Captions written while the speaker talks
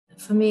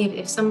For me,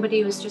 if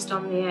somebody was just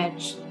on the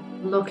edge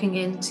looking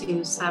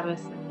into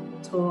Sabbath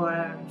and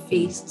Torah and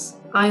feasts,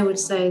 I would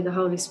say the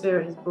Holy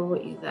Spirit has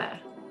brought you there.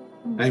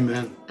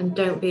 Amen. And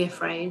don't be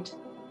afraid,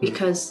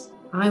 because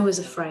I was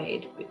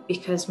afraid,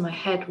 because my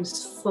head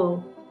was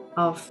full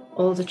of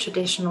all the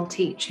traditional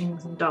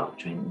teachings and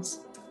doctrines.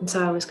 And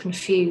so I was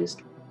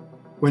confused.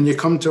 When you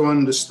come to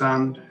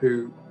understand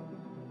who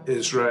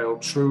Israel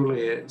truly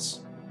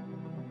is,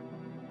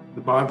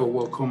 the Bible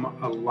will come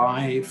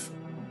alive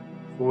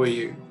for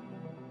you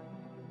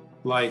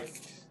like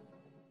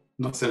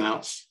nothing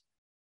else.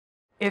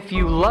 If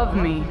you love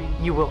me,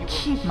 you will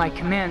keep my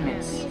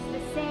commandments. He's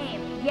the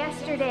same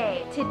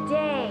yesterday,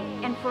 today,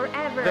 and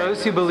forever.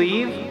 Those who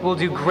believe will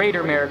do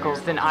greater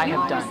miracles than I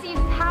have done. You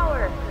will receive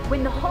power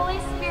when the Holy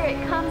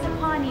Spirit comes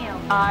upon you.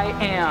 I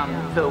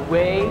am the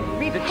way,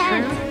 Repent. the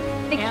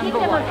truth, The and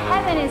kingdom the of life.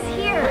 heaven is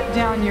here. Put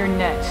down your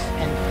nets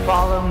and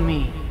follow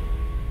me.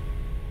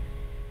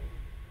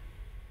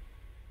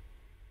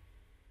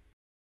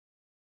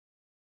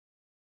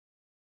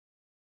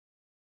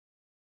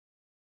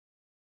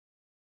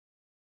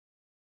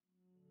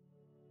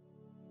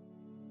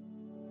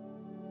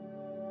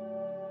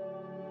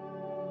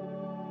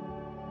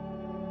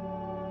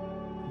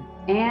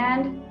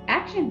 And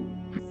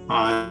action.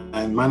 Hi,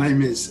 my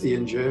name is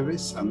Ian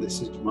Jervis, and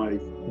this is my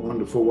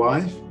wonderful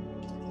wife.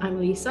 I'm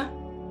Lisa.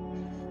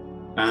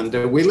 And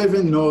we live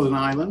in Northern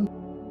Ireland.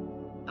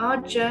 Our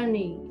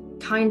journey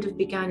kind of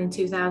began in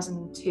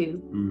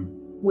 2002.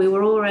 We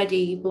were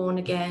already born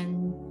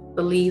again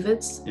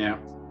believers. Yeah.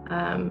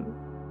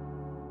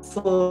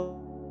 For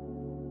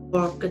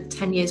a good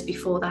 10 years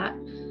before that.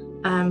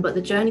 But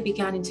the journey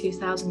began in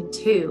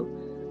 2002,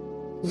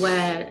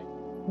 where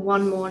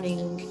one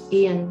morning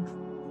Ian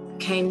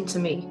came to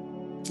me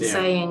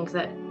saying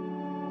that,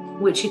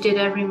 which he did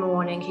every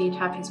morning, he'd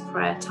have his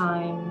prayer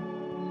time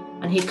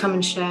and he'd come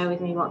and share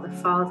with me what the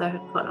Father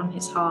had put on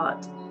his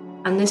heart.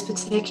 And this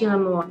particular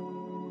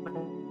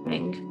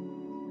morning,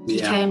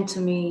 he came to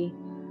me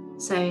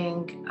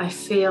saying, I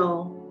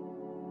feel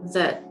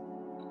that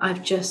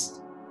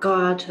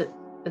God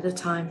at the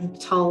time had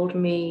told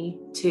me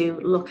to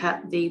look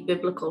at the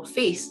biblical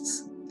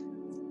feasts,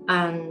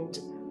 and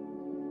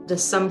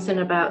there's something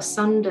about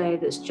Sunday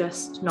that's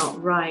just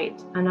not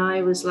right. And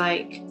I was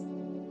like,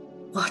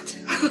 what?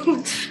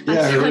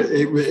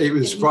 It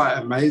was quite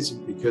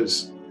amazing,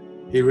 because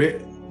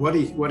what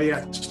he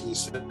actually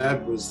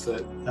said was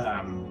that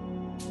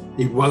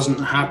he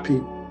wasn't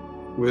happy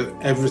with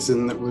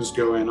everything that was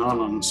going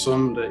on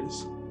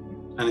Sundays,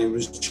 and he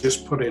was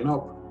just putting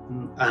up.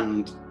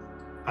 And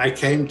I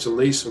came to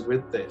Lisa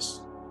with this,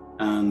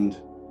 and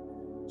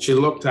she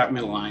looked at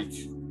me like,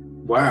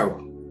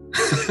 wow,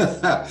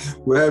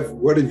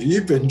 what have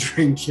you been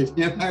drinking,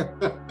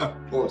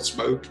 or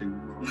smoking?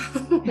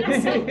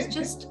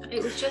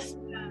 It was just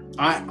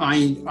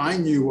I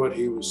knew what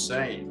he was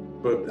saying,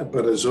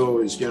 but as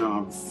always,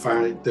 I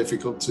found it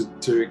difficult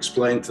to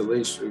explain to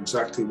Lisa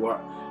exactly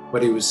what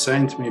he was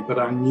saying to me. But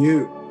I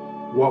knew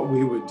what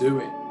we were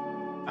doing,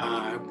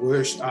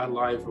 our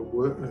life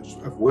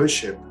of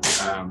worship,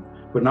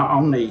 but not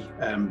only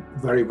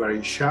very,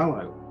 very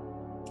shallow,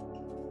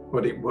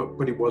 but it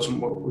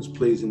wasn't what was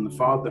pleasing the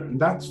Father. And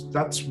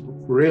that's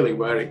really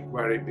where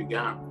it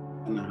began.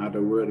 And I had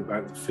a word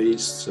about the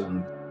feasts,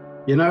 and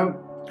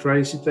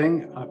crazy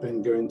thing, I've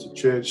been going to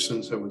church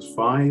since I was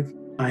 5.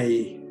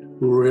 I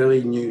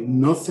really knew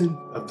nothing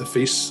of the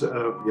feasts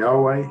of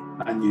Yahweh.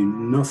 I knew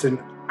nothing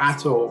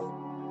at all.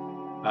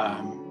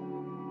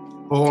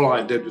 All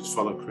I did was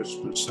follow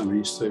Christmas and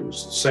Easter. It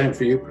was the same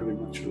for you, pretty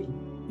much, wasn't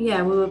it?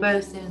 Yeah, we were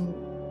both in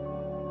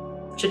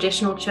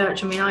traditional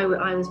church. I mean,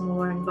 I was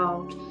more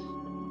involved,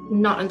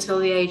 not until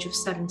the age of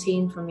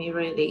 17 for me,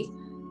 really,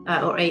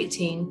 or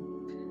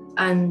 18.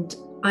 And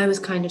I was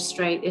kind of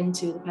straight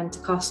into the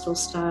Pentecostal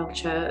style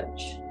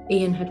church.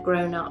 Ian had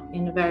grown up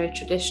in a very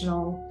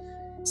traditional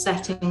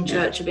setting,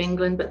 Church of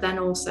England, but then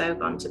also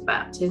gone to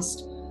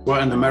Baptist.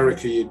 What in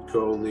America you'd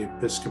call the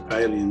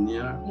Episcopalian,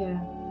 Yeah.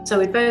 So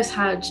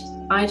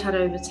I'd had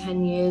over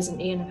 10 years,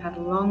 and Ian had had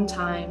a long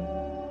time.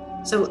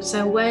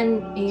 So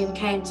when Ian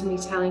came to me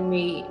telling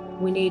me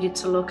we needed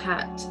to look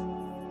at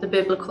the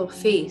biblical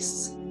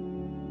feasts,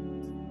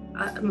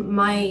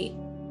 my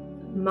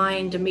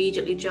mind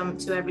immediately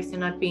jumped to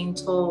everything I'd been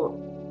taught,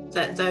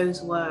 that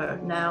those were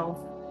now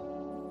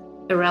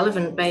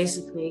irrelevant,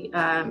 basically.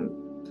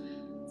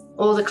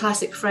 All the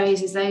classic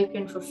phrases, they've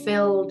been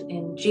fulfilled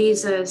in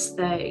Jesus.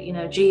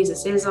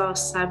 Jesus is our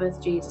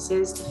Sabbath, Jesus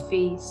is the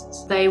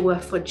feasts. They were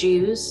for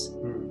Jews,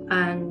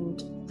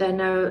 and they're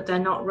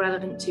not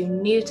relevant to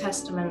New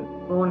Testament,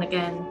 born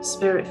again,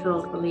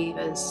 spirit-filled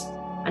believers.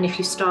 And if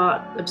you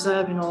start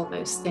observing all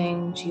those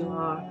things, you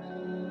are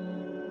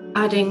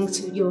adding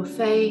to your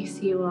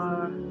faith, you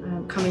are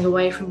coming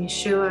away from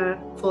Yeshua,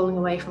 falling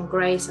away from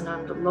grace and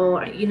under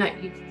law. You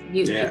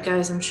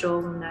guys, I'm sure,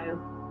 will know.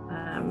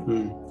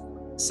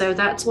 So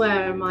that's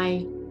where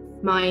my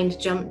mind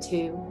jumped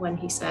to when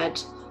he said,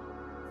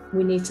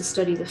 we need to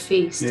study the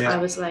feast. I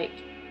was like,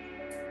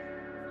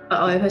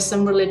 has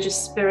some religious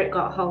spirit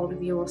got hold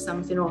of you or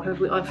something, or have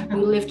we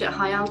lived at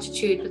high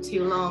altitude for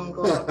too long,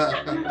 or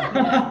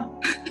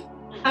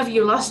have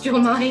you lost your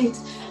mind?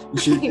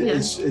 It's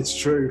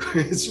true.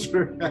 It's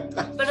true.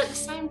 But at the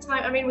same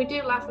time, I mean, we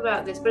do laugh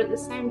about this, but at the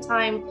same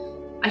time,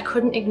 I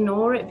couldn't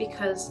ignore it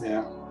because,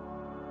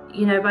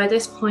 you know, by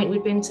this point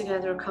we'd been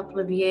together a couple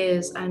of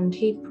years, and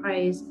he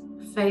prays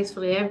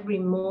faithfully every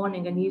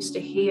morning and used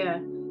to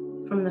hear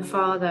from the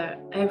Father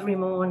every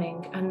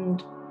morning,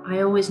 and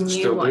I always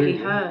knew what he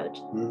heard.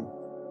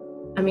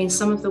 I mean,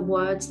 some of the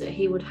words that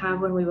he would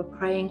have when we were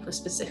praying for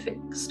specific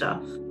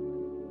stuff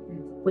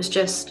was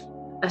just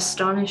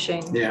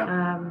astonishing.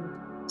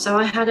 So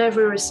I had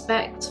every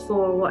respect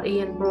for what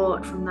Ian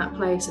brought from that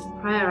place of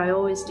prayer. I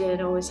always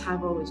did, always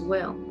have, always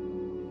will.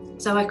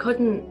 So I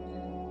couldn't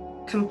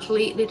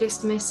completely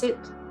dismiss it,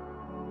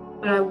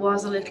 but I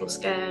was a little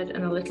scared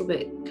and a little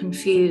bit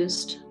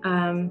confused.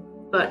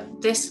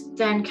 But this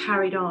then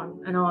carried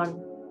on,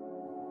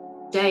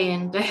 day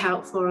in, day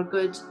out for a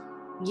good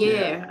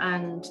year.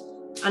 And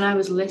I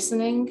was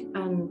listening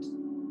and,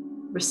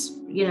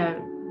 you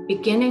know,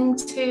 beginning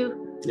to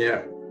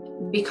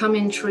become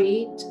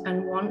intrigued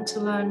and want to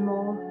learn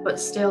more, but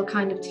still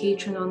kind of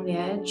teetering on the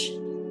edge.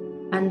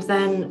 And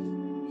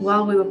then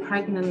while we were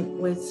pregnant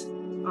with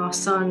our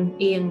son,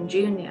 Ian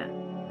Jr.,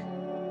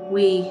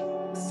 we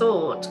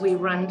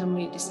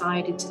randomly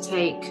decided to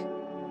take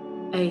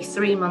a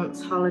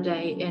 3-month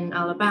holiday in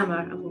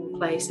Alabama, of all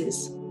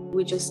places.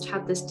 We just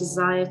had this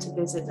desire to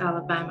visit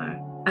Alabama.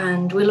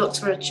 And we looked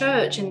for a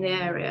church in the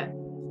area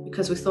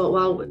because we thought,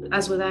 well,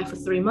 as we're there for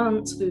 3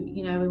 months,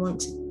 we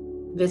want to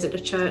visit a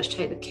church,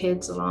 take the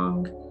kids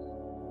along.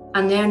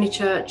 And the only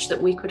church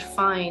that we could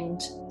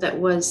find that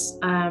was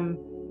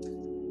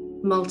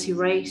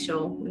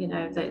multiracial, you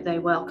know, they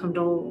welcomed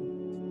all.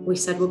 We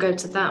said, we'll go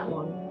to that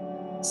one.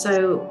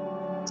 So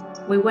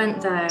we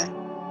went there,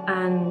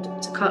 and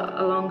to cut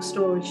a long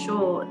story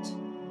short,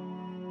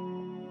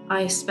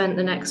 I spent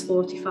the next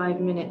 45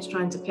 minutes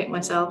trying to pick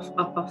myself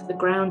up off the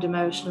ground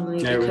emotionally,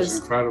 because it was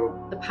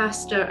incredible. The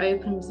pastor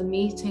opened the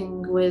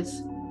meeting with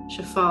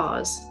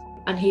shofars,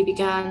 and he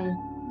began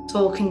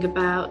talking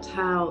about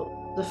how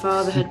the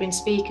Father had been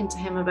speaking to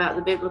him about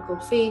the biblical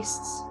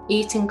feasts,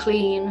 eating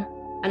clean,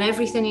 and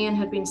everything Ian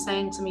had been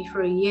saying to me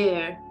for a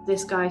year,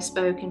 this guy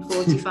spoke in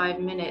 45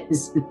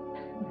 minutes.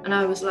 And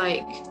I was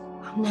like,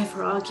 I'll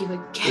never argue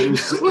again.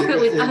 I'll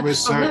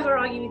never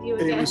argue with you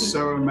again. It was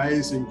so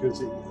amazing,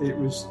 because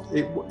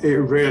it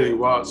really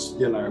was,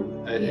 you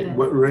know, it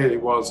really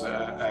was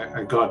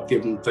a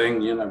God-given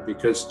thing, you know,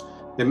 because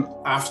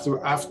after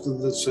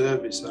the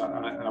service,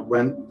 I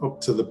went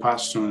up to the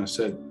pastor and I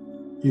said,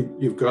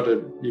 you've got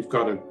to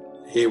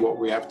hear what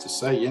we have to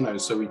say, you know.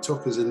 So he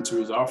took us into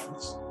his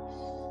office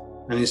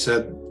and he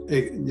said,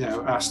 you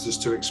know, asked us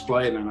to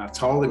explain, and I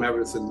told him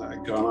everything that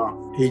had gone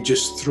on. He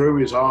just threw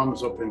his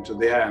arms up into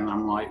the air, and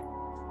I'm like,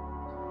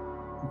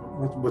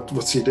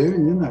 what's he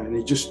doing, you know? And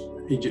he just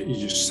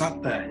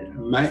sat there,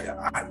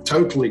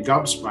 totally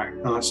gobsmacked.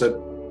 And I said,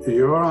 are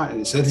you all right? And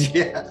he said,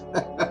 yeah.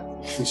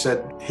 He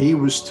said he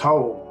was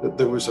told that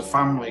there was a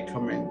family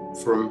coming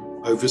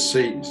from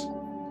overseas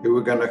who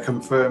were going to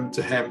confirm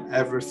to him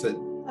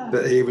everything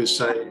that he was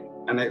saying.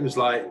 And it was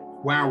like,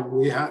 wow,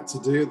 we had to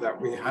do that.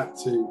 We had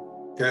to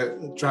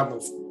travel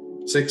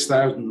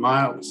 6,000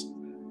 miles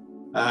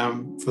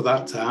for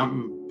that to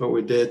happen, but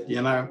we did,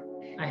 you know.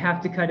 I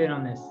have to cut in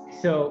on this.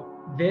 So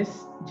this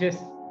just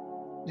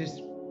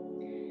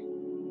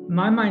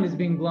my mind is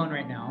being blown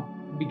right now,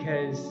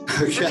 because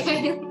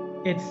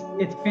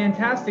it's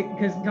fantastic,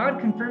 because God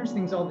confirms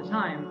things all the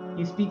time.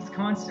 He speaks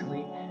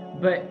constantly,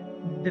 but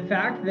the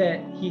fact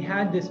that he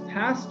had this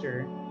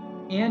pastor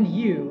and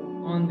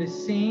you on the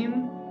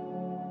same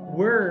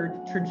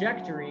word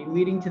trajectory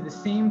leading to the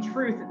same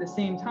truth at the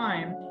same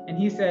time, and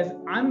he says,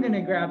 I'm going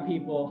to grab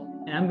people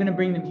and I'm going to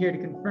bring them here to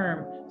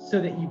confirm,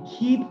 so that you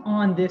keep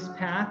on this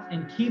path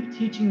and keep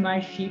teaching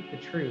my sheep the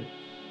truth.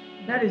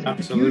 That is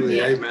absolutely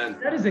beautiful. Amen.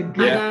 That is a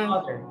good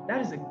father.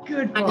 That is a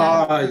good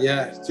father.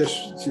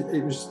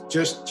 It was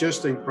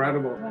just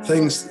incredible.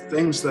 Things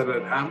that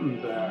had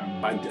happened.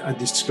 I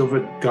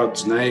discovered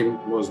God's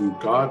name wasn't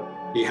God.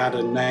 He had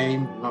a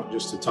name, not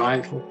just a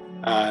title.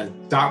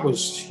 That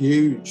was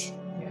huge.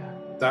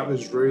 That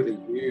was really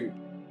huge.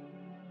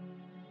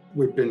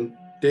 We've been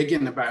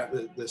digging about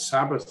the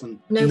Sabbath, and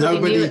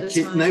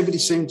nobody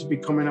seemed to be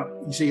coming up.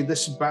 You see,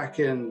 this is back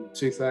in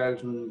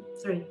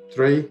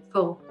 2003,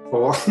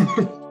 4,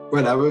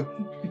 whatever,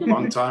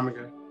 one time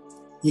ago.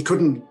 You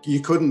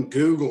couldn't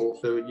Google,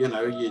 so, you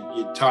know,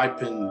 you'd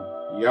type in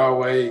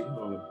Yahweh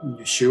or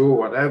Yeshua or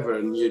whatever,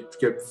 and you'd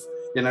get,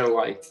 you know,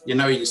 like, you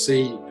know, you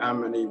see how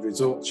many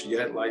results you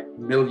get, like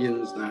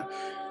millions now.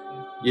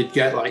 You'd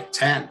get like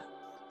 10.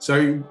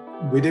 So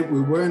we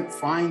weren't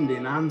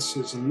finding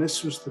answers, and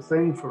this was the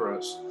thing for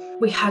us.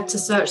 We had to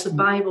search the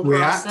Bible. We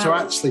had to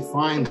actually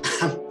find.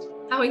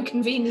 How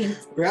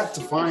inconvenient. We had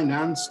to find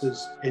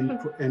answers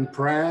in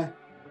prayer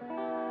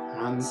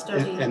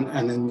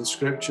and in the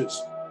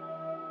scriptures.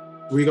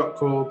 We got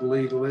called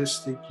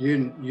legalistic.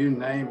 You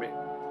name it.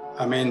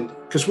 I mean,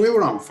 because we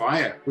were on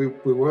fire. We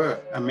were.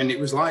 I mean, it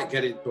was like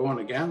getting born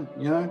again,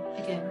 you know?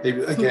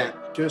 Again,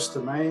 just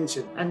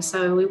amazing. And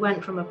so we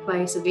went from a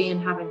place of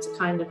Ian having to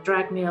kind of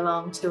drag me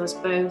along to us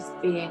both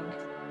being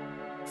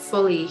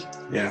fully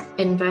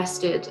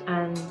invested,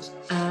 and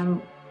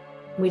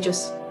we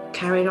just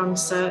carried on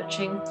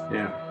searching,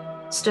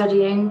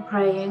 studying,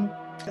 praying.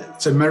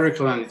 It's a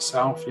miracle in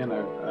itself, you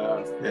know,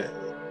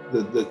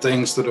 the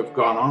things that have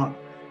gone on.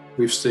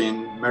 We've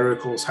seen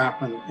miracles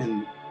happen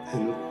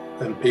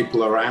in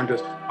people around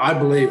us. I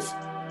believe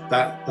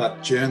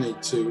that journey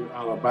to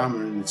Alabama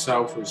in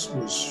itself was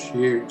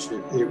huge.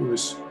 It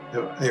was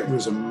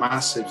a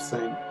massive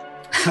thing.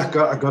 I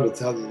got to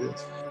tell you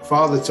this.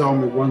 Father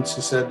told me once,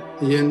 he said,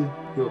 Ian,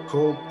 you're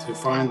called to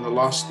find the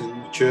lost in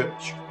the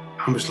church.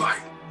 I was like,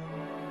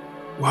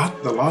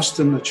 what? The lost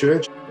in the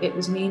church? It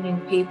was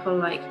meaning people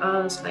like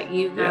us, like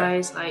you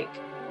guys, like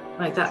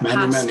that many,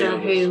 pastor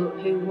many who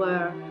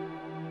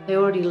they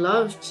already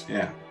loved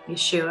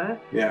Yeshua.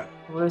 Yeah.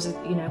 Or as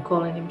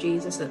calling him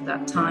Jesus at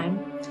that time.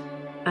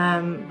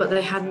 But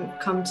they hadn't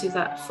come to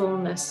that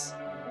fullness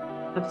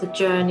of the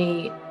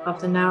journey of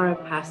the narrow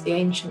path, the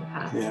ancient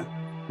path. Yeah.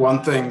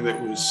 One thing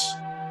that was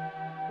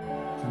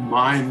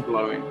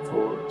mind-blowing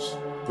for us,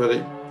 but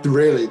it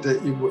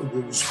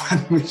was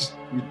when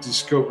we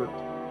discovered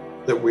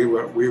that we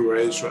were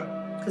Israel.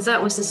 Because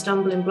that was the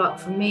stumbling block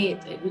for me.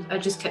 I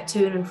just kept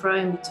to and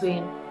fro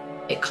between.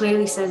 It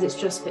clearly says it's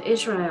just for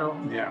Israel.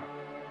 Yeah.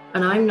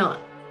 And I'm not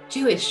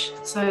Jewish,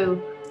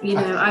 so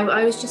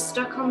I was just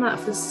stuck on that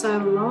for so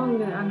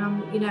long, and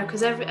I'm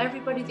because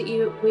everybody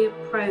that we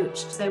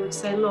approached, they would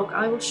say, look,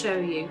 I will show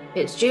you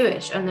it's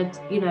Jewish, and that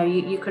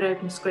you could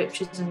open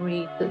scriptures and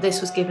read that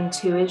this was given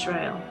to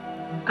Israel.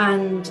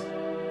 And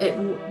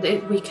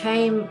we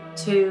came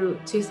to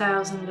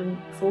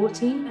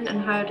 2014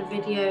 and heard a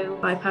video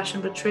by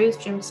Passion for Truth,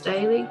 Jim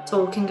Staley,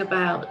 talking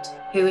about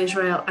who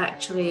Israel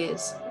actually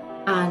is.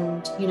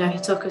 And he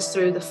took us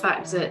through the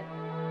fact that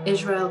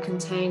Israel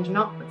contained,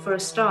 for a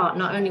start,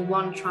 not only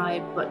one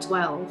tribe, but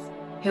 12,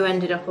 who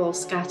ended up all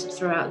scattered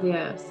throughout the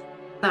earth.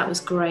 That was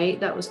great.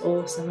 That was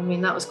awesome. I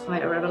mean, that was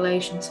quite a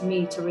revelation to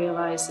me, to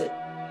realize that,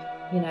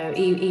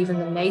 even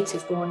the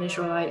native-born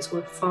Israelites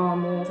were far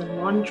more than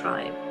one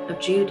tribe of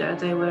Judah.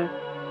 They were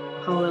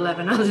a whole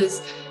 11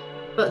 others.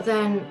 But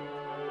then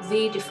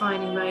the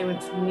defining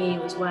moment for me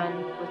was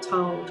when we're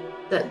told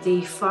that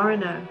the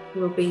foreigner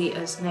will be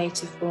as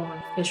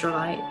native-born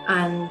Israelite,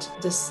 and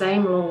the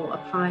same law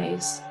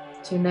applies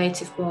to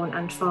native-born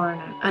and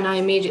foreigner. And I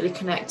immediately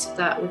connected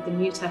that with the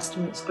New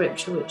Testament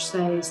scripture, which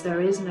says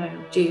there is no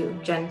Jew,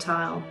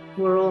 Gentile.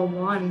 We're all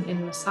one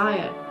in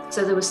Messiah.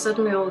 So there was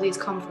suddenly all these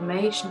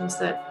confirmations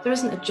that there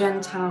isn't a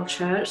Gentile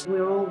church.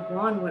 We're all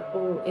one. We're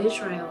all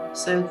Israel.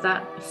 So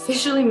that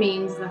officially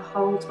means the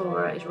whole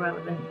Torah is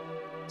relevant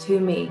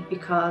to me,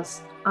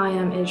 because I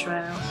am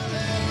Israel.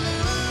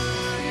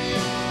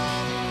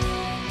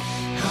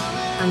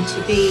 And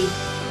to be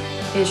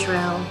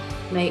Israel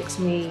makes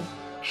me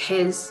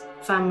his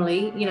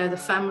family, the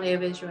family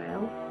of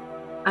Israel.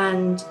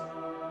 And,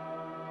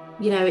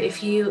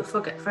 if you,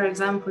 for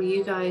example,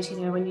 you guys,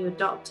 when you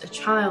adopt a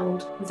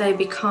child, they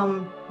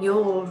become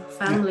your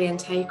family and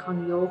take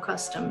on your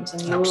customs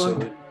and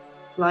your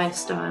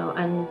lifestyle.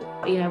 And,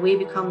 we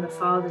become the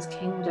Father's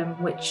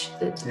kingdom, which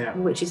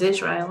is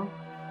Israel,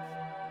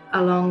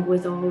 along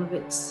with all of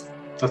its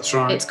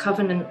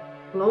covenant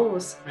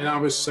laws. I mean, I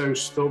was so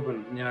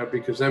stubborn,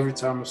 because every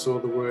time I saw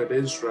the word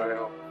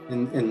Israel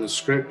in the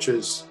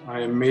scriptures, I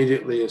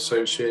immediately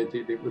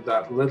associated it with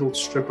that little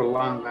strip of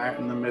land out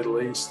in the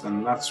Middle East,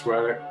 and that's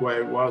where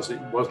it was.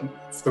 It wasn't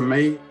for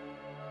me.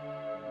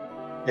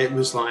 It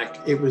was like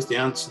it was the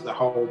answer.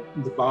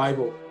 The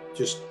Bible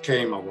just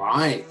came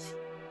alive.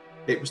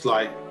 It was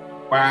like,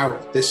 wow,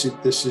 this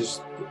is.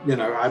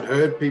 I'd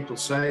heard people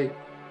say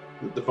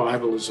that the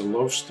Bible is a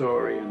love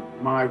story, and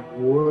my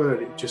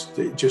word, it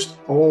just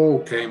all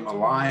came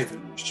alive,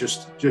 and it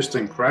was just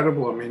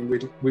incredible. I mean,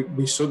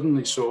 we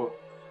suddenly saw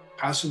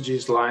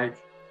passages like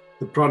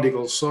the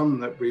prodigal son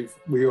that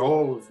we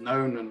all have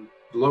known and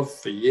loved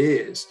for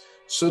years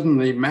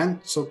suddenly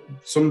meant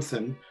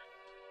something,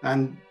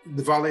 and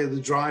the valley of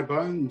the dry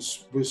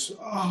bones was,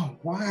 oh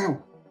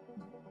wow.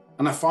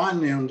 And I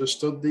finally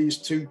understood these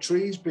two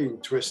trees being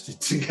twisted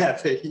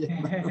together.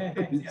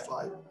 It's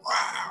like,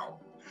 wow.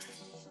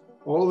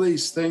 All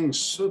these things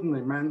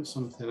suddenly meant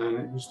something,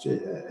 and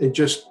it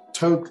just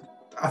totally.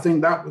 I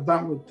think that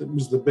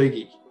was the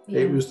biggie.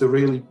 Yeah. It was the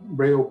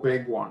real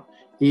big one.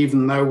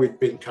 Even though we'd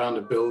been kind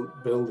of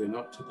building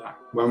up to that,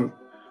 when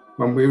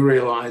we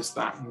realized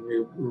that, and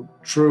we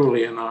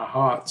truly in our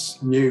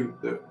hearts knew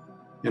that,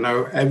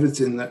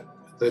 everything that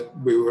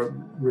we were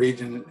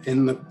reading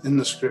in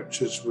the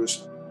scriptures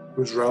was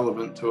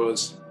relevant to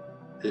us.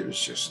 It was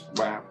just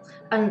wow,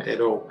 and it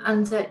all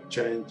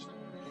changed.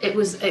 It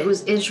was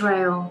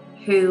Israel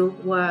who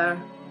were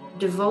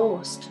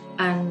divorced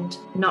and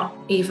not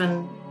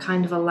even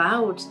kind of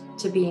allowed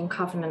to be in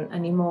covenant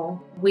anymore.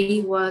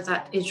 We were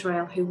that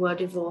Israel who were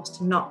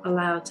divorced and not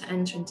allowed to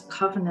enter into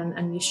covenant,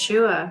 and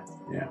Yeshua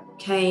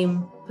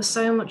came for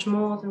so much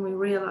more than we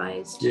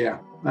realized. Yeah,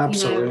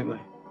 absolutely.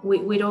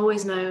 We'd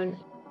always known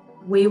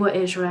we were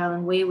Israel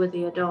and we were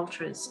the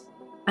adulterers.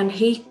 And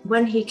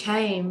when he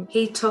came,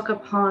 he took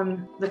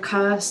upon the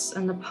curse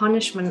and the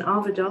punishment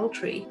of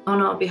adultery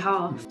on our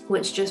behalf,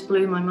 which just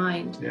blew my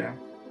mind. Yeah.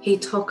 He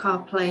took our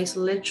place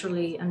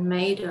literally and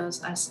made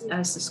us,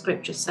 as the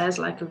scripture says,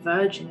 like a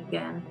virgin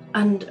again,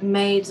 and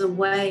made the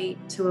way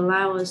to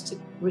allow us to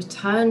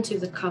return to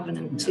the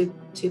covenant,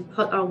 to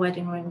put our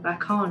wedding ring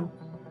back on,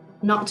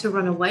 not to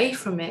run away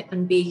from it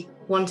and be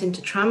wanting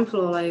to trample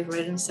all over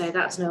it and say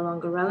that's no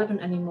longer relevant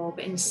anymore,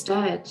 but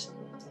instead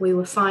we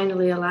were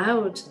finally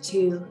allowed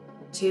to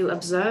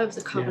observe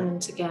the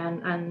covenant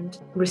again and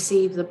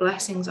receive the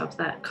blessings of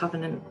that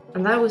covenant.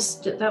 And that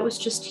was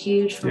just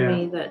huge for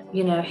me, that,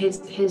 you know,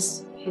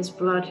 his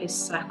blood, his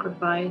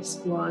sacrifice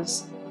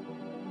was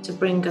to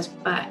bring us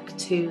back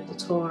to the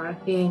Torah,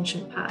 the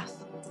ancient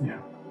path. Yeah.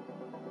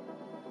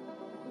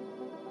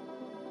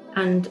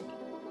 And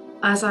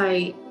as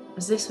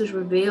this was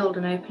revealed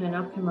and opening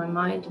up in my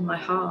mind and my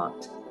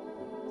heart,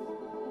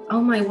 oh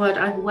my word,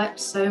 I've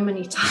wept so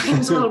many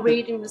times while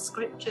reading the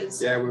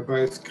scriptures. Yeah, we're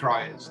both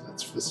criers,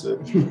 that's for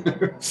certain.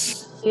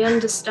 The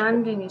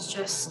understanding is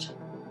just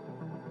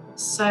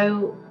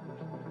so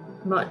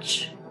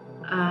much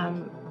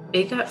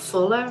bigger,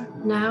 fuller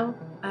now.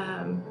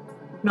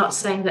 Not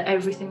saying that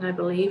everything I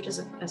believed as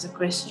a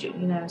Christian,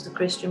 you know, as a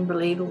Christian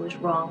believer was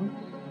wrong,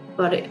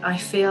 but I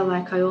feel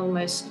like I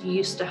almost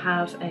used to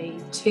have a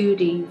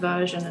 2D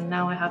version and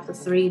now I have the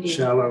 3D.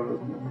 Shallow.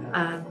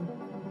 Yeah.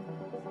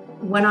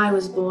 When I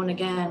was born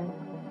again,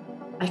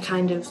 I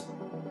kind of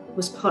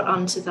was put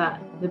onto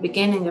the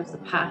beginning of the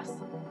path.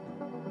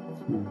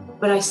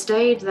 But I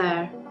stayed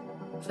there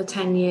for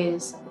 10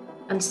 years,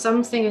 and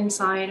something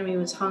inside of me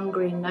was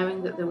hungry,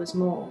 knowing that there was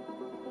more.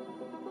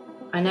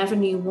 I never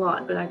knew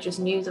what, but I just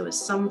knew there was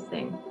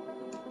something.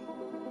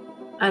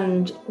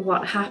 And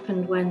what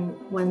happened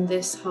when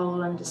this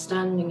whole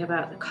understanding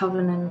about the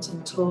covenant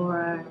and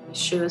Torah,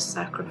 Yeshua's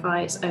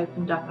sacrifice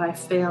opened up, I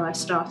feel I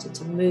started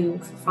to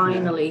move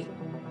finally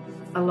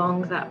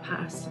along that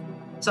path.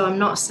 So I'm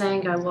not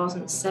saying I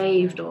wasn't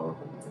saved or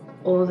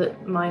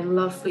that my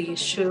love for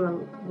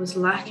Yeshua was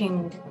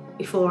lacking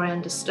before I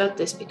understood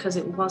this, because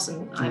it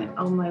wasn't.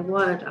 Oh my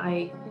word,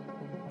 I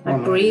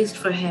breathed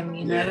for him,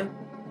 you know,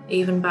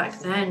 even back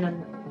then,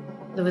 and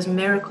there was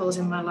miracles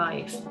in my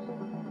life,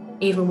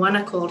 even when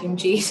I called him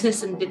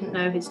Jesus and didn't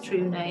know his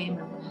true name,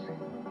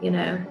 and, you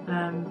know.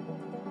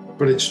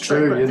 But it's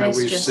true, but you know,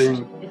 we've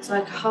seen. It's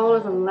like a whole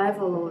other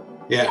level. Or,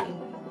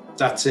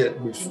 that's it.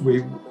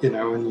 We you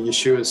know, and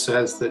Yeshua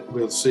says that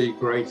we'll see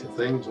greater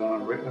things. And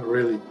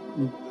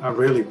I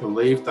really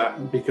believe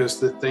that, because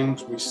the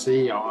things we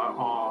see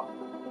are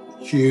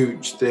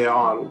huge. They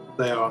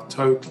are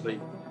totally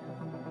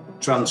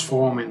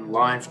transforming,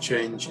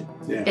 life-changing.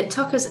 Yeah. It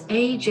took us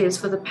ages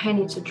for the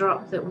penny to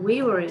drop that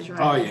we were Israel.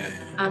 Oh yeah.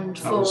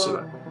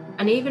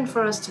 And even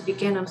for us to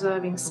begin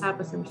observing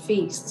Sabbath and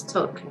feasts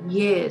took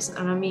years.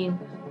 And I mean,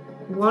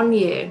 one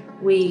year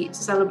we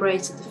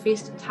celebrated the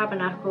Feast of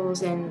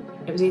Tabernacles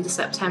it was either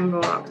September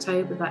or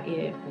October that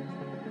year.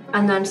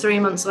 And then 3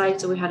 months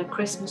later we had a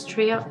Christmas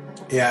tree up.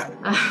 Yeah.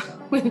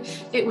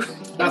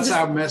 That's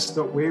how messed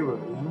up we were.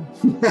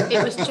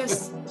 It was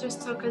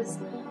just took us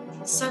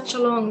such a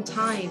long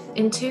time.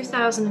 In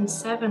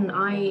 2007,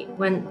 I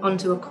went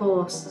onto a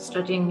course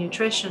studying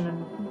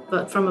nutrition,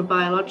 but from a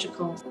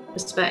biological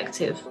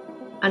perspective.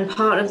 And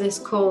part of this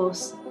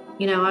course,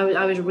 you know,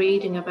 I was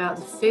reading about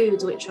the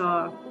foods which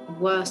are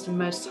worst and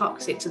most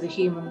toxic to the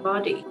human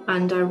body.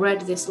 And I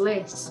read this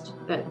list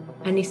that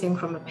anything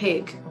from a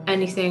pig,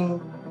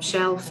 anything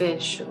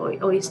shellfish or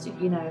oyster,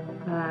 you know,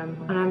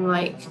 and I'm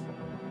like,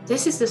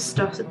 this is the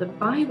stuff that the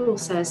Bible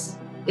says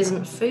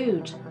isn't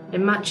food. It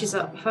matches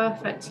up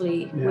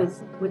perfectly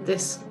with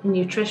this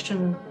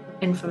nutrition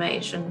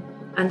information.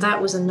 And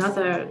that was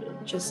another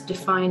just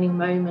defining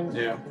moment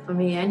for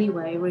me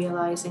anyway,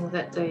 realizing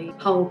that the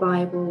whole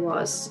Bible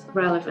was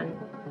relevant.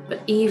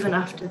 But even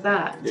after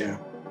that,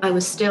 I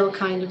was still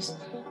kind of,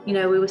 you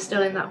know, we were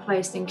still in that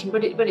place thinking,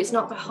 but it's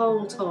not the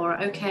whole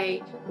Torah.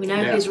 Okay, we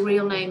know his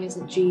real name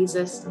isn't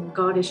Jesus and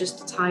God is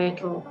just a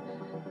title.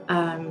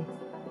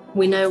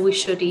 We know we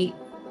should eat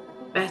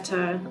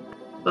better,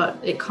 but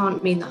it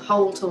can't mean the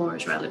whole Torah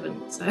is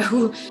relevant.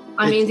 So,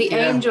 I mean, the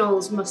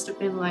angels must have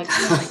been like,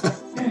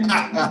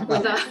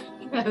 with that,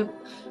 you know.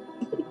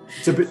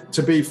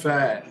 To be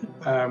fair,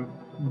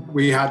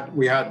 we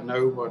had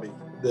nobody.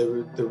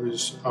 There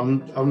was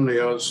only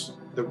us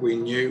that we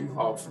knew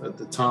of at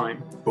the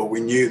time, but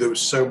we knew there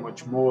was so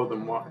much more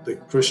than what the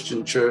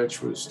Christian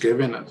church was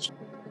giving us.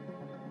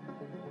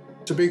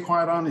 To be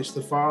quite honest,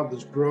 the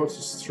Father's brought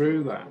us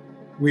through that.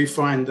 We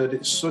find that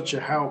it's such a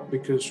help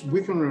because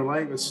we can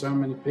relate with so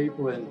many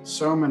people in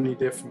so many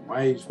different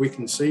ways. We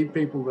can see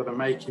people that are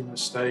making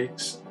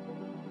mistakes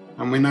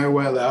and we know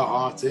where their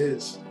heart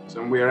is,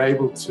 and we're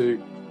able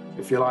to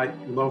if you like,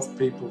 love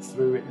people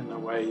through it in a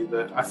way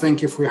that I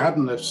think if we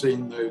hadn't have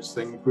seen those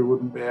things, we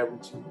wouldn't be able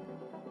to.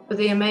 But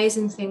the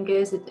amazing thing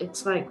is,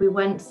 it's like we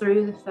went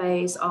through the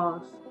phase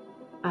of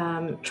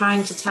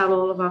trying to tell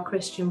all of our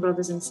Christian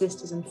brothers and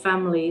sisters and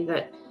family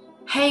that,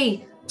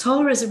 hey,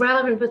 Torah is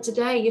relevant for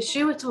today.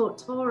 Yeshua taught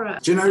Torah.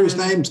 Do you know his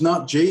name's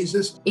not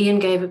Jesus? Ian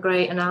gave a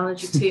great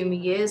analogy to me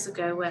years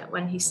ago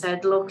when he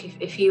said, look,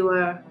 if you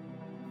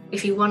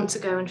want to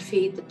go and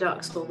feed the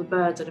ducks or the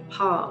birds at a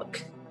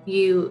park,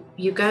 you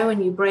go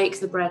and you break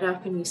the bread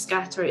up and you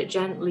scatter it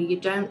gently. You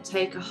don't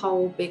take a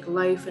whole big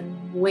loaf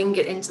and wing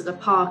it into the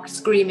park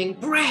screaming,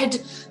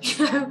 bread,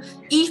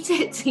 eat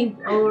it.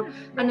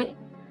 And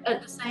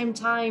at the same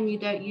time, you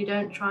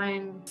don't try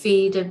and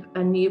feed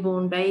a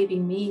newborn baby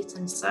meat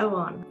and so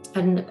on.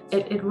 And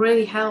it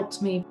really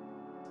helped me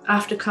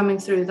after coming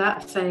through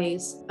that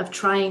phase of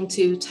trying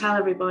to tell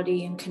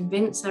everybody and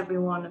convince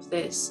everyone of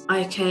this.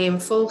 I came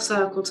full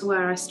circle to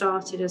where I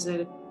started as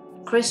a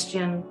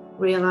Christian,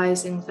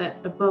 realizing that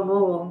above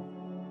all,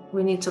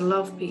 we need to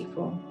love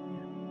people.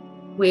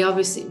 We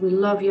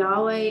love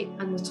Yahweh,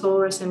 and the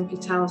Torah simply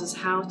tells us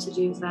how to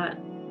do that.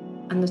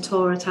 And the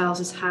Torah tells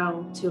us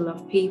how to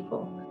love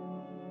people.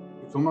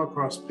 Come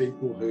across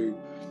people who,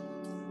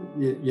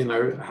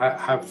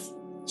 have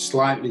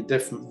slightly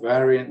different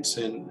variants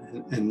in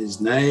his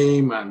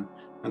name and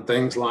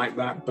things like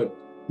that, but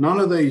none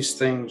of these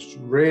things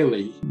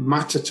really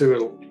matter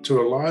to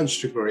a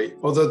large degree,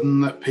 other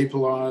than that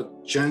people are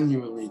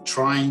genuinely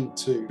trying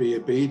to be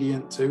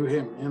obedient to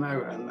him,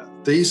 and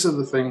these are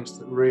the things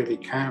that really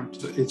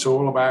count. It's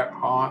all about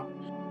heart.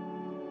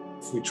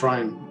 If we try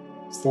and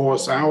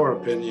force our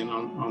opinion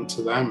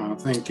onto them, I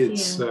think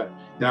it's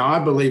I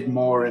believe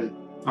more in.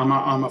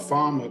 I'm a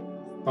farmer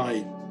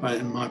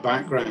in my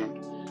background.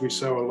 We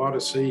sow a lot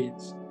of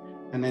seeds,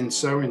 and in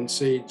sowing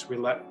seeds, we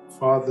let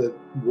Father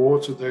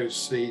water those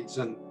seeds,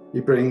 and he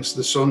brings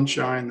the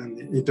sunshine,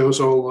 and he does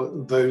all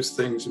of those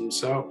things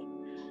himself.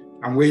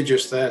 And we're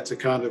just there to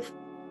kind of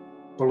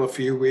pull a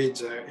few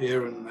weeds out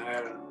here and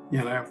there,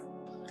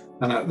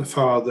 and let the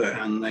Father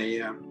and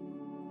the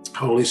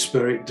Holy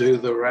Spirit do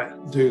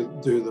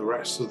the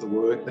rest of the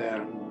work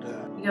there.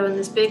 And you go on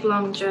this big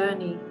long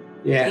journey.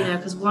 Yeah.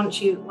 Because once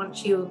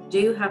you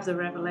do have the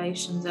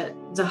revelation that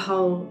the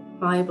whole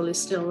Bible is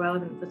still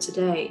relevant for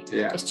today,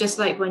 it's just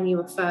like when you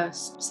were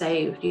first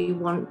saved, you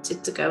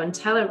wanted to go and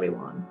tell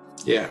everyone.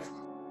 Yeah.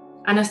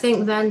 And I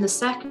think then the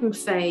second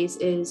phase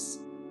is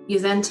you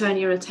then turn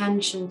your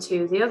attention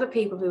to the other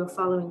people who are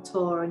following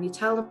Torah, and you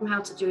tell them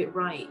how to do it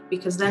right,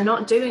 because they're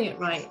not doing it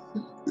right.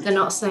 They're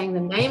not saying the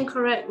name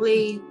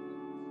correctly.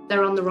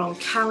 They're on the wrong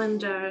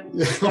calendar.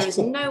 There is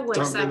no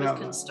way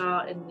Sabbath can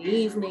start in the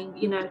evening,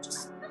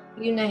 just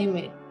you name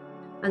it.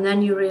 And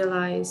then you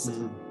realize,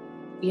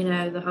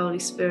 the Holy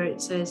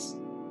Spirit says,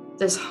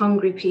 there's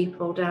hungry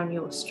people down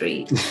your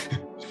street.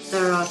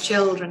 There are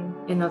children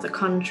in other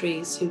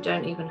countries who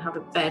don't even have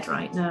a bed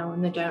right now,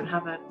 and they don't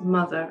have a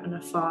mother and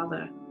a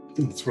father.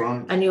 That's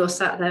right. And you're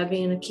sat there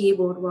being a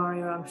keyboard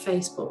warrior on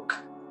Facebook.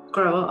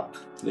 Grow up.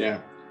 Yeah.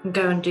 And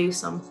go and do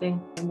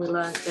something. And we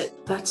learned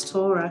that that's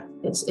Torah.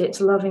 It's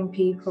loving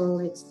people.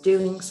 It's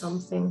doing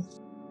something.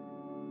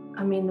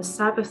 I mean, the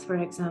Sabbath, for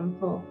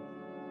example,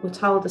 we're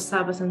told the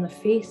Sabbath and the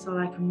feast are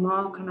like a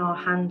mark on our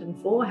hand and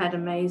forehead,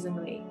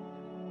 amazingly.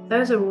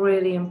 Those are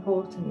really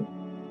important.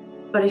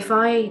 But if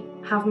I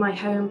have my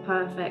home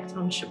perfect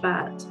on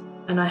Shabbat,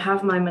 and I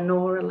have my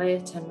menorah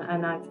lit,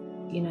 and I've,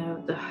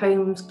 the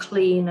home's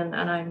clean, and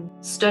I'm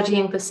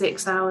studying for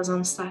 6 hours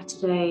on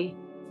Saturday,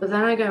 but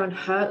then I go and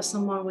hurt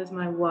someone with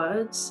my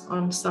words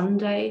on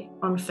Sunday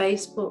on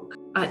Facebook,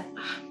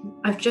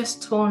 I've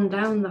just torn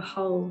down the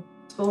whole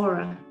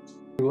Torah.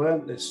 We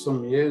learned this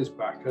some years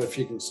back, I don't know if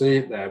you can see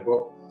it there,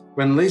 but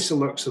when Lisa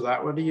looks at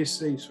that, what do you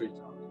see,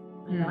 sweetheart?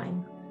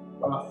 Mine.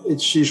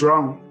 She's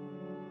wrong,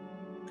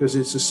 because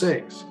it's a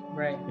 6.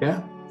 Right.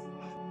 Yeah.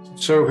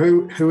 So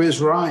who is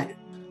right?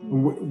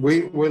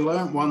 We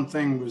learned one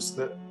thing was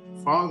that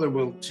Father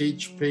will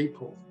teach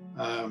people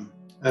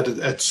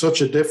at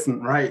such a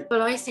different rate.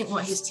 But I think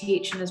what he's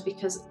teaching is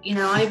because,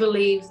 I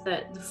believe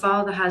that the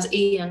Father has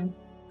Ian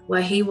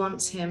where he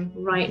wants him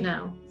right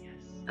now.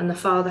 And the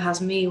Father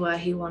has me where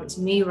he wants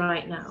me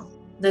right now.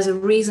 There's a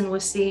reason we're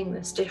seeing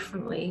this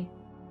differently,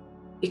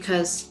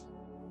 because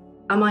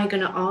am I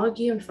going to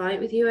argue and fight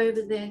with you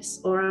over this,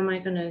 or am I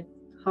going to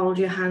hold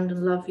your hand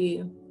and love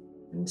you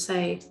and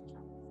say,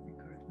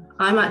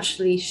 I'm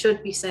actually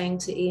should be saying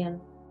to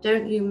Ian,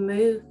 don't you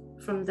move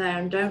from there,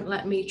 and don't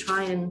let me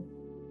try and,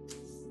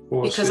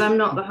 because I'm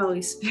not the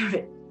Holy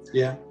Spirit.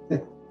 Yeah.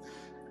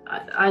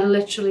 I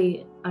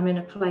literally, I'm in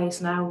a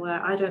place now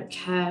where I don't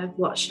care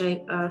what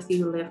shape earth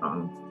you live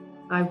on.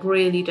 I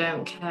really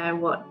don't care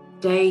what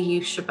day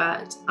you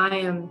Shabbat. I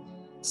am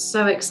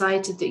so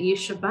excited that you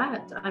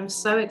Shabbat. I'm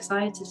so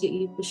excited that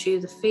you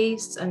pursue the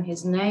feasts and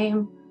his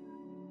name.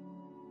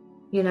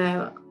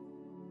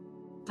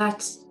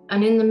 That's,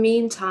 and in the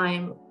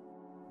meantime,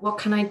 what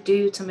can I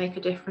do to make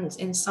a difference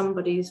in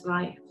somebody's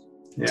life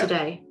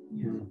today?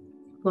 Yeah.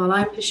 While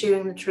I'm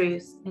pursuing the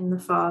truth in the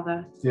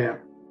Father. Yeah.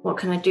 what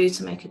can I do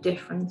to make a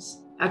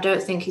difference? I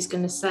don't think he's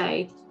going to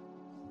say,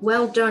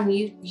 well done,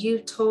 you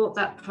taught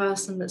that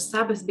person that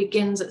Sabbath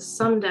begins at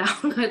sundown.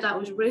 That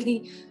was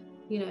really,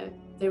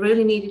 they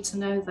really needed to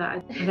know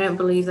that. I don't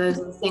believe those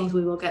are the things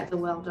we will get the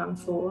well done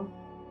for.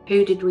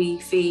 Who did we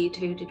feed?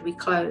 Who did we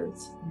clothe?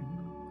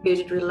 Who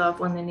did we love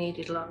when they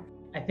needed love?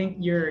 I think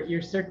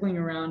you're circling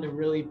around a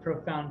really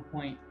profound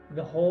point.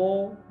 The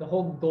whole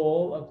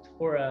goal of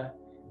Torah,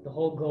 the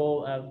whole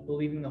goal of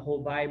believing the whole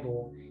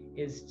Bible,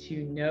 is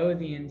to know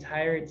the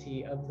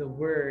entirety of the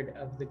word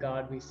of the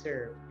God we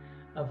serve,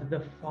 of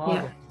the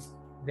Father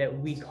that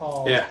we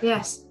call,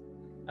 yes,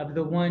 of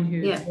the one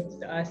who looks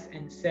to us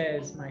and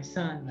says, my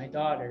son, my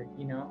daughter,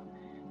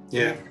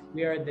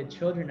 we are the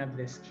children of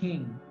this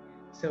King,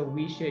 so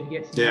we should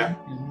get to know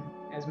him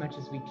as much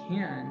as we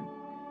can,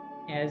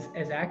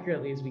 as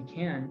accurately as we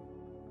can,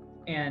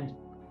 and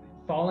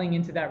falling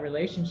into that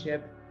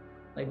relationship,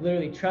 like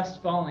literally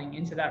trust falling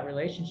into that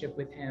relationship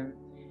with him,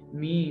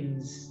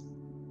 means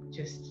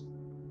just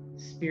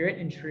spirit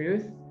and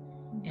truth,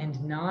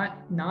 and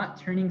not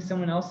turning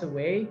someone else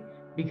away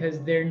because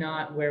they're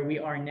not where we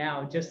are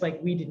now, just like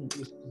we didn't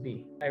used to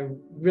be. I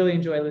really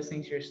enjoy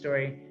listening to your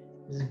story.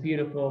 This is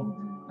beautiful.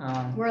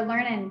 We're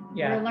learning.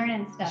 Yeah. We're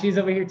learning stuff. She's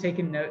over here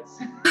taking notes.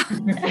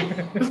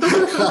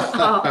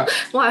 Oh,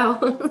 wow.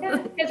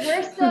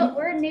 Because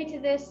we're new to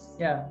this.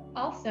 Yeah.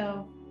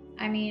 Also,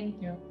 I mean,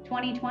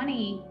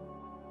 2020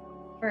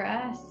 for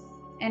us,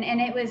 and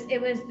it was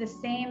the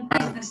same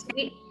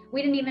thing.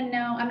 We didn't even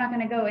know. I'm not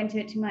going to go into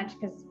it too much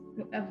because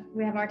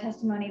we have our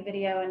testimony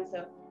video, and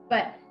so.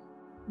 But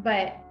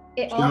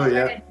it all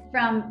started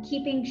from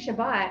keeping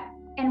Shabbat,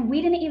 and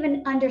we didn't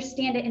even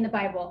understand it in the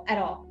Bible at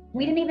all.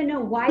 We didn't even know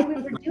why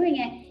we were doing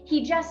it.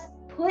 He just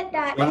put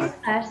that in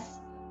us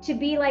to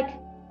be like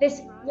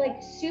this,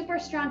 like super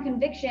strong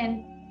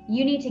conviction.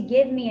 You need to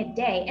give me a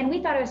day, and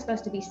we thought it was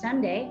supposed to be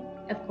Sunday,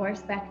 of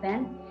course, back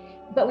then.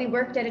 But we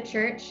worked at a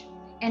church,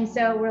 and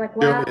so we're like,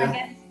 well,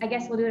 I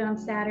guess we'll do it on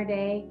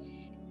Saturday,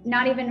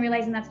 not even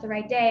realizing that's the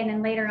right day. And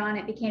then later on,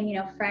 it became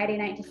Friday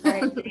night to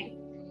Saturday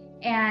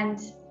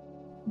night,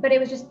 but it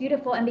was just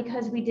beautiful. And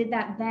because we did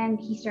that, then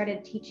he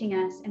started teaching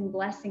us and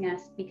blessing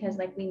us, because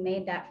like we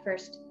made that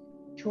first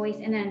choice,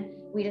 and then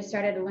we just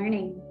started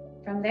learning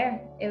from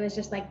there. It was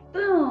just like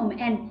boom.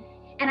 And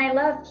I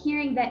love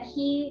hearing that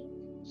he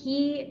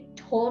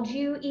told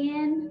you,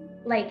 Ian,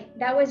 like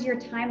that was your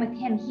time with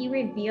him. He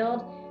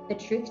revealed the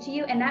truth to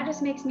you, and that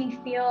just makes me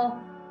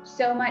feel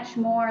so much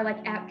more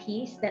like at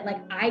peace, that like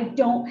I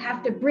don't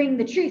have to bring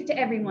the truth to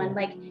everyone.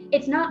 Like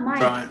it's not my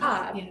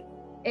job,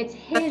 it's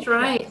his. That's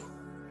right. job.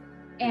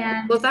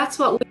 And well, that's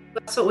what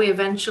we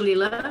eventually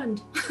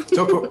learned.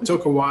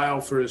 took a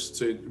while for us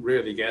to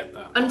really get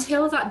that.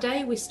 Until that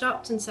day we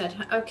stopped and said,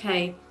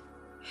 okay,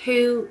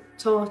 who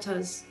taught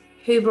us?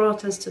 Who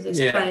brought us to this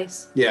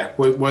place? Yeah.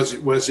 Was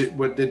it?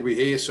 What did we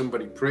hear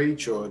somebody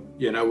preach, or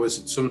was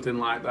it something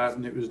like that?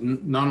 And it was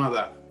none of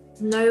that.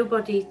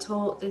 Nobody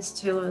taught this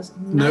to us.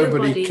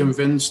 Nobody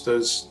convinced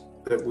us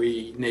that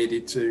we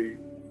needed to,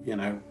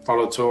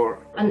 follow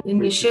Torah. And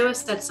Yeshua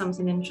said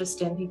something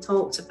interesting. He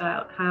talked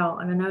about how,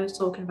 and I know he's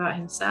talking about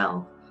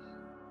himself,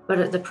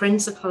 but the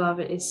principle of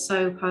it is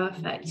so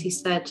perfect. He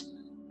said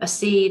a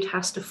seed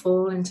has to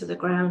fall into the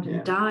ground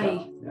and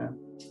die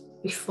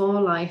before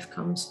life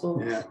comes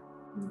forth.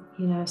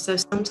 So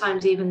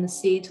sometimes even the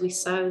seeds we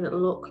sow that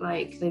look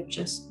like they've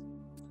just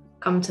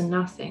come to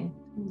nothing,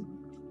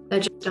 they're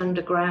just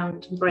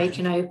underground,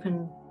 breaking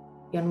open,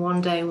 and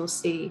one day we'll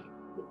see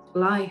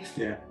life.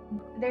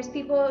 There's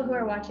people who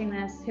are watching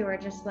this who are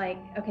just like,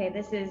 okay,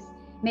 this is,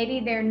 maybe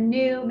they're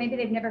new, maybe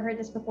they've never heard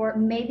this before,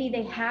 maybe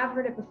they have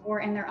heard it before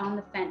and they're on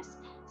the fence.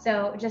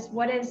 So just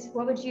what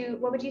would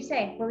you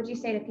say? What would you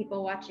say to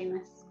people watching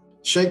this?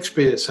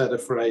 Shakespeare said a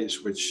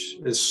phrase which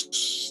has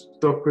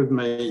stuck with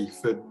me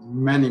for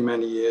many,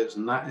 many years,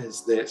 and that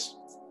is this: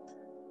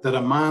 that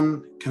a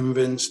man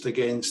convinced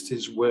against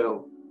his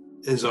will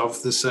is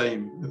of the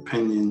same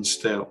opinion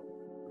still.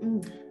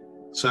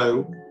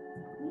 So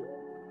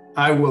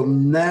I will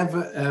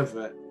never,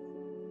 ever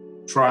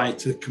try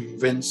to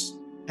convince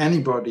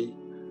anybody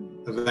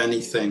of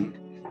anything.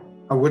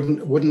 I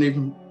wouldn't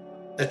even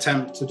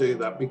attempt to do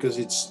that, because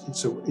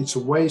it's a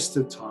waste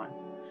of time.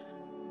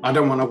 I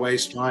don't want to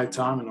waste my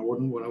time, and I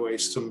wouldn't want to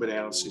waste somebody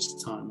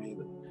else's time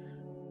either.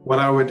 What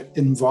I would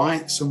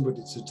invite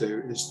somebody to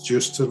do is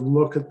just to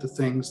look at the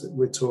things that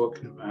we're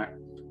talking about.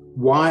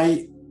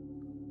 Why?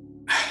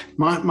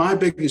 My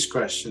biggest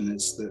question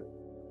is that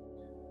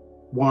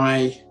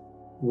why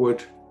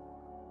would,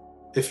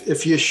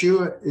 if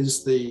Yeshua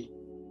is the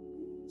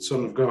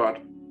Son of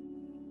God,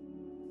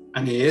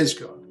 and he is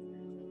God,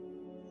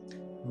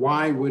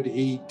 why would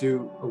he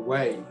do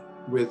away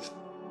with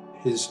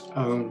his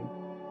own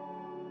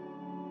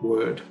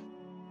word?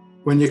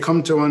 When you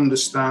come to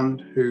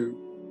understand who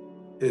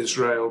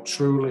Israel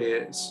truly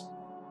is,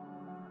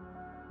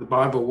 the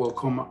Bible will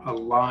come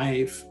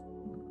alive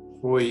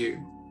for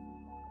you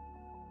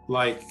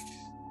like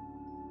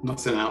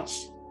nothing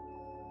else.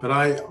 But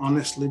I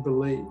honestly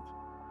believe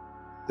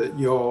that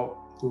your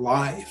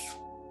life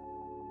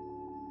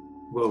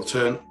will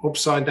turn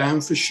upside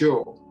down for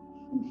sure.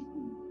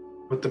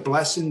 But the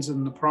blessings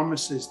and the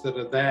promises that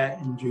are there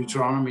in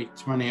Deuteronomy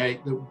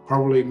 28 that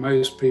probably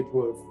most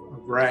people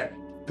have read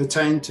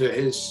pertain to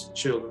his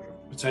children,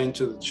 pertain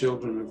to the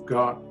children of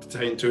God,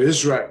 pertain to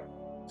Israel.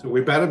 So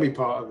we better be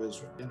part of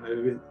Israel. You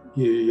know,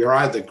 you're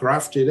either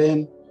grafted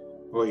in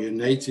or you're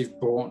native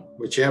born,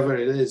 whichever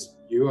it is,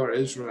 you are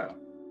Israel.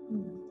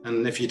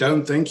 And if you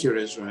don't think you're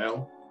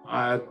Israel,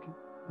 I'd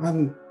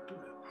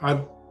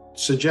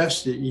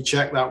suggest that you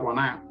check that one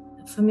out.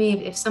 For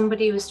me, if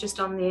somebody was just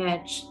on the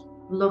edge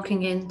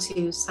looking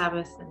into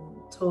Sabbath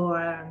and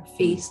Torah and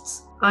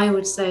feasts, I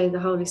would say the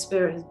Holy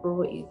Spirit has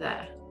brought you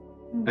there.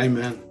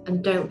 Amen.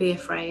 And don't be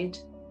afraid,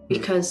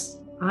 because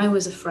I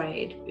was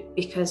afraid,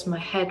 because my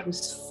head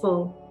was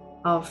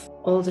full of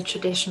all the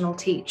traditional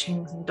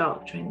teachings and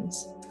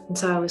doctrines. And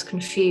so I was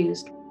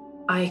confused.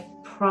 I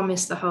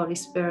promise the Holy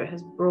Spirit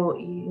has brought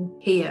you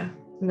here.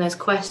 And those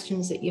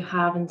questions that you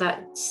have and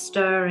that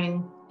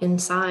stirring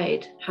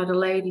inside. Had a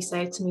lady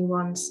say to me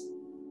once,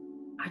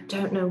 I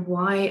don't know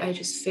why, I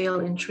just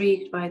feel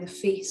intrigued by the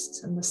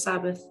feasts and the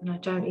Sabbath, and I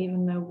don't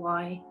even know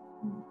why.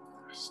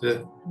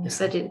 And I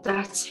said,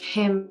 that's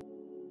him.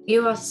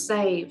 You are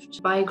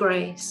saved by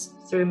grace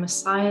through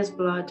Messiah's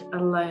blood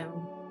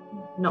alone,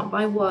 not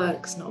by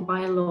works, not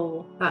by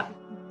law.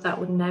 That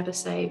would never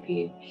save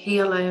you. He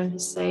alone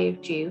has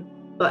saved you,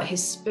 but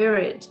his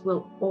Spirit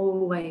will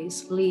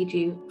always lead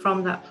you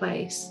from that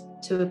place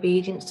to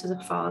obedience to the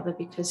Father,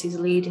 because he's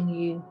leading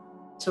you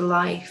to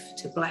life,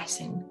 to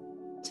blessing,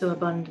 to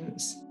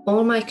abundance.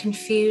 All my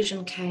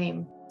confusion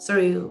came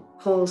through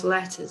Paul's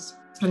letters,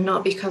 and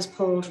not because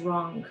Paul's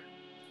wrong,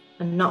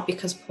 and not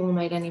because Paul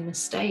made any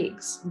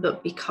mistakes,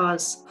 but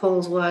because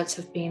Paul's words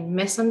have been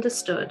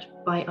misunderstood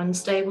by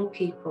unstable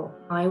people.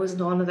 I was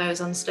one of those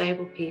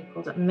unstable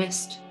people that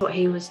missed what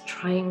he was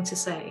trying to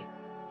say.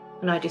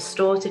 And I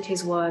distorted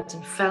his words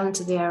and fell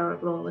into the error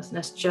of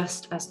lawlessness,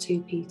 just as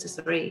 2 Peter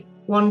 3.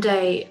 One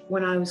day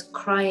when I was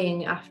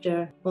crying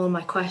after all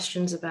my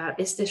questions about,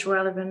 is this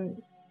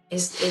relevant?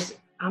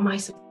 Am I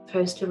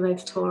supposed to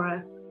live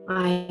Torah?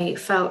 I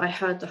felt I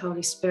heard the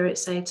Holy Spirit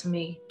say to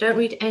me, don't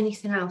read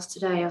anything else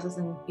today other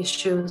than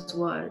Yeshua's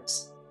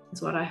words,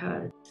 is what I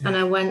heard. Yeah. And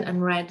I went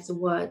and read the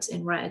words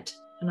in red.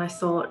 And I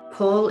thought,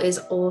 Paul is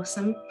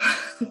awesome,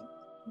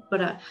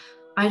 but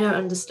I don't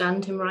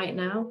understand him right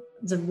now.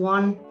 The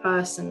one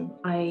person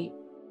I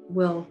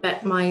will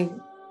bet my,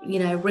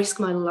 risk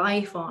my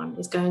life on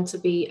is going to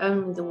be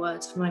only the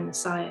words of my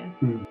Messiah.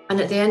 And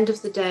at the end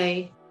of the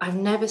day, I've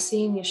never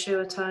seen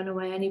Yeshua turn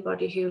away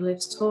anybody who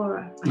lives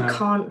Torah. No. I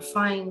can't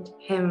find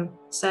him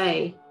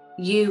say,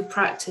 you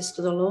practiced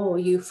the law,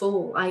 you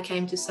fool. I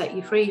came to set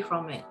you free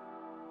from it.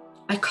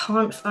 I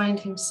can't find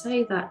him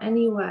say that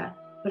anywhere,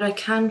 but I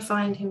can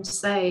find him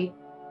say,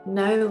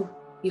 no,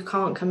 you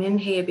can't come in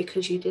here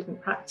because you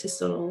didn't practice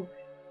the law.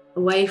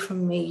 Away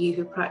from me, you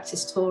who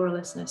practice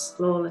Torahlessness,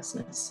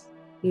 lawlessness.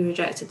 You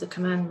rejected the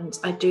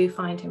commandments. I do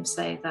find him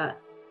say that.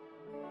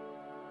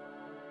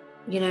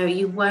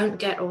 You won't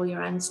get all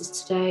your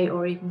answers today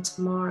or even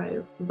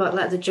tomorrow, but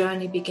let the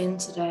journey begin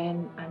today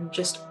and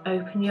just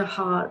open your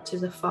heart to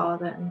the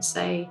Father and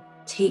say,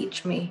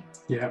 teach me.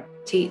 Yeah.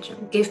 Teach me.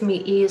 Give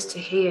me ears to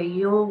hear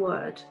your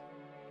word.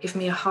 Give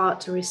me a heart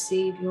to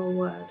receive your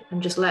word,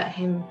 and just let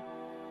him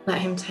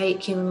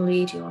take you and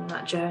lead you on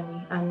that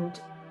journey.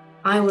 And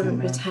I wouldn't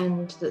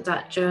pretend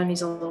that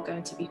journey's all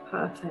going to be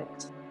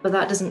perfect, but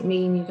that doesn't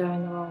mean you're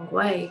going the wrong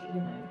way.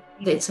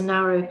 It's a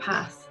narrow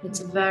path.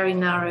 It's a very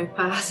narrow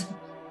path.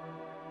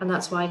 And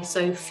that's why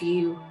so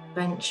few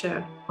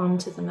venture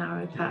onto the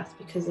narrow path,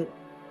 because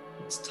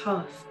it's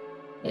tough.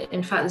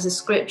 In fact, there's a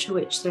scripture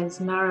which says,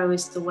 narrow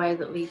is the way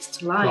that leads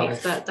to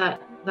life.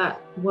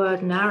 That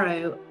word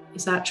narrow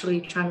is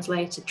actually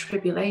translated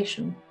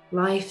tribulation.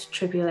 Life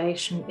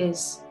tribulation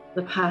is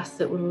the path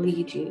that will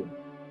lead you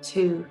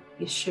to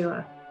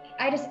Yeshua.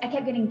 I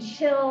kept getting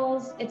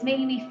chills. It's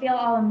making me feel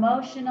all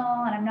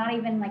emotional, and I'm not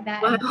even like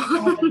that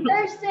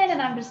person.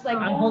 And I'm just like,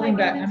 I'm holding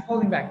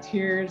back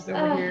tears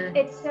over here.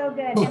 It's so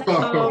good. And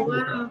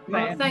wow.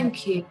 Well,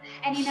 thank you.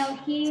 And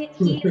he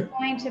is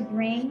going to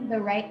bring the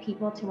right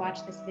people to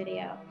watch this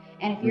video.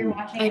 And if you're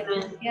watching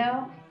this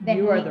video, then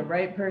you are the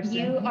right person.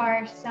 You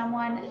are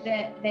someone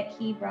that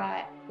he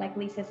brought. Like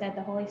Lisa said,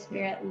 the Holy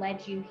Spirit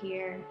led you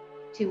here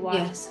to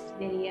watch this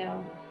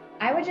video.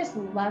 I would just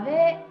love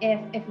it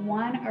if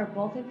one or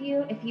both of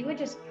you, if you would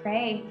just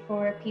pray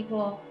for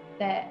people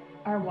that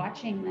are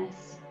watching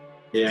this.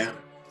 Yeah.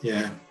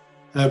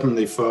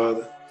 Heavenly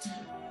Father,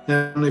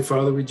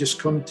 we just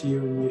come to you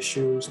in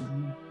Yeshua's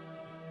name.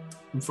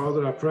 And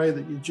Father, I pray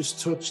that you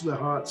just touch the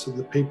hearts of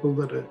the people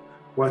that are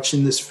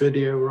watching this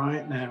video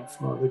right now,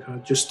 Father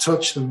God. Just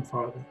touch them,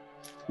 Father.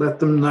 Let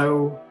them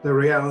know the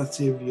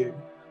reality of you.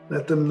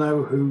 Let them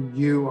know who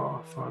you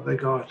are, Father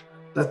God.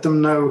 Let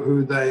them know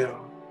who they are.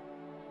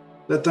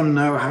 Let them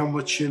know how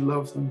much you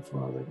love them,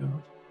 Father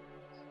God.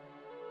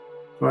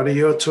 Father,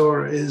 your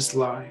Torah is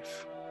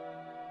life.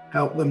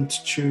 Help them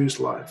to choose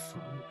life,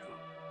 Father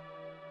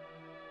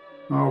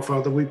God. Oh,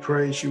 Father, we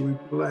praise you. We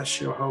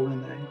bless your holy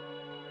name.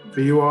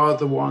 For you are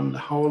the one, the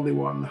Holy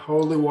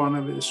One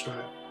of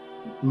Israel,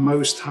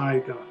 Most High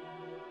God.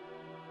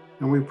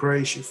 And we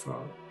praise you,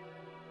 Father.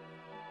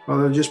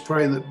 Father, I just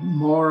pray that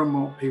more and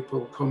more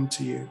people come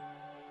to you,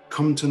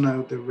 come to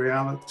know the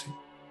reality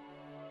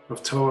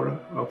of Torah,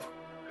 of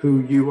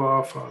who you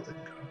are, Father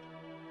God.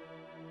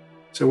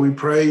 So we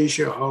praise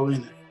your holy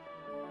name.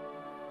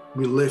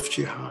 We lift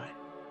you high.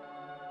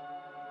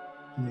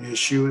 In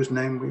Yeshua's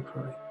name we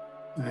pray.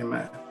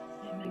 Amen.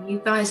 You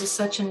guys are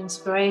such an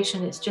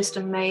inspiration. It's just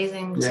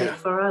amazing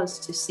for us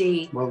to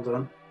see. Well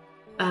done.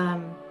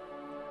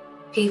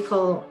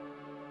 People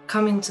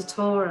coming to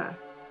Torah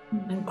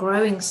and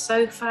growing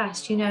so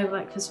fast, you know,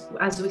 like, because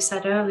as we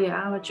said earlier,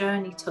 our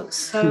journey took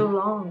so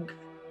long.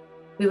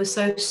 We were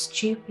so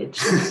stupid,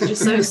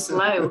 just so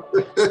slow.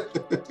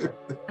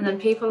 And then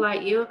people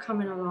like you are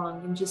coming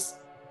along and just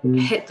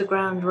hit the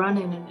ground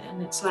running,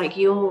 and it's like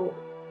you're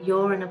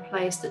in a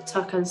place that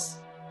took us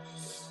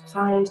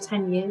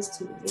 5-10 years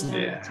to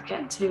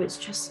get to. It's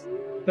just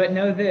But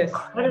know this,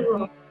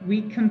 incredible.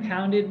 we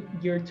compounded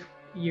your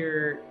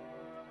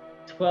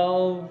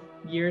 12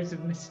 years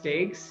of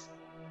mistakes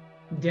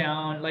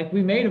down. Like,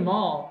 we made them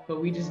all,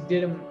 but we just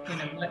did them in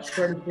a much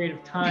shorter period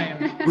of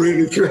time.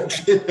 Really good.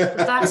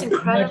 That's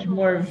incredible. Much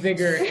more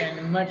vigor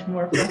and much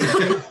more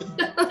frustration.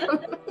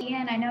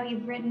 Ian, I know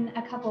you've written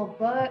a couple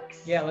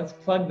books. Yeah, let's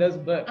plug those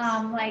books.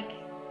 Tell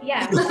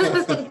us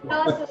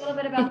a little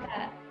bit about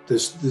that.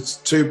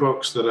 There's 2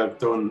 books that I've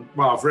done.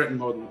 Well, I've written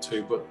more than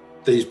 2, but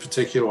these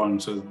particular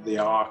ones are The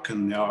Ark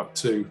and The Ark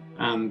 2.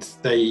 And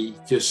they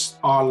just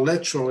are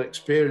literal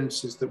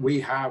experiences that we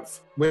have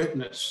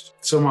witnessed.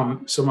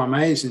 Some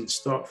amazing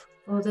stuff.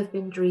 Or they've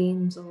been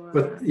dreams,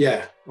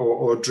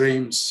 or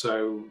dreams.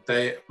 So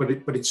but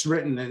it's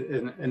written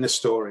in a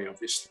story.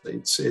 Obviously,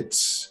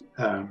 it's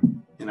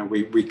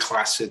we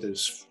class it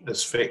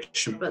as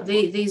fiction. But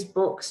these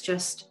books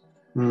just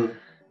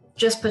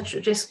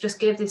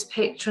give this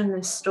picture and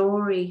this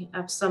story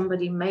of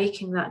somebody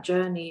making that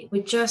journey.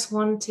 We just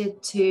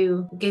wanted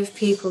to give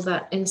people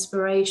that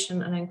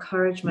inspiration and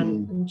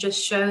encouragement and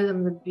just show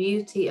them the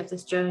beauty of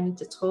this journey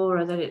to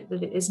Torah, that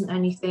it isn't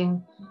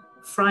anything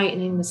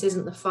frightening. This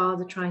isn't the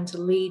Father trying to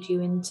lead you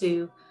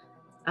into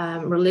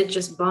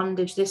religious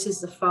bondage. This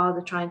is the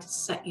Father trying to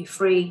set you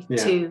free,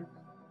 to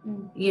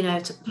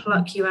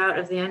pluck you out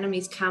of the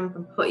enemy's camp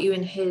and put you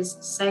in his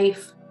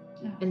safe,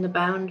 in the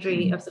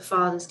boundary of the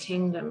Father's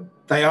kingdom.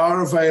 They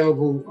are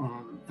available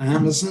on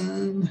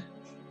Amazon,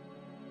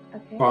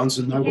 Barnes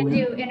and Noble.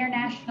 We can do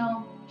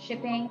international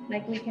shipping,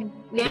 like we can.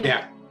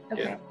 Okay.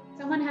 Yeah.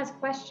 Someone has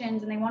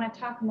questions and they want to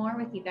talk more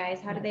with you guys.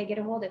 How do they get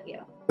a hold of you?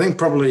 I think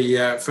probably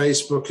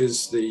Facebook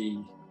is the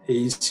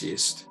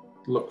easiest.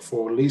 Look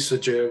for Lisa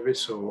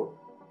Jervis or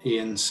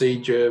Ian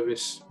C.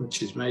 Jervis,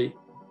 which is me.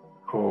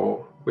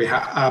 Or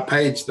our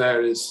page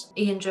there is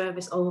Ian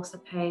Jervis author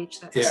page.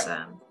 That's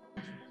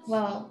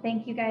Well,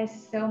 thank you guys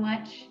so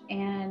much.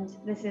 And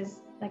this is,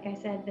 like I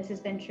said, this has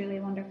been truly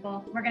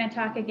wonderful. We're going to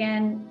talk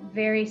again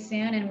very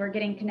soon, and we're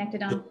getting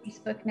connected on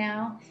Facebook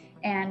now.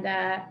 And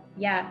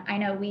I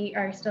know we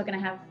are still going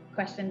to have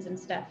questions and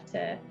stuff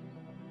to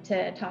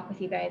talk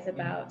with you guys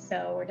about.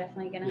 So we're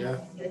definitely going to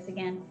have to do this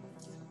again.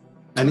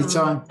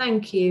 Anytime.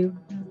 Thank you.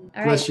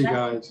 All Bless right, you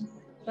guys.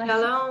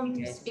 Shalom.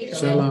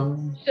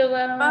 Shalom.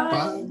 Shalom.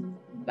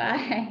 Bye.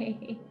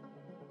 Bye.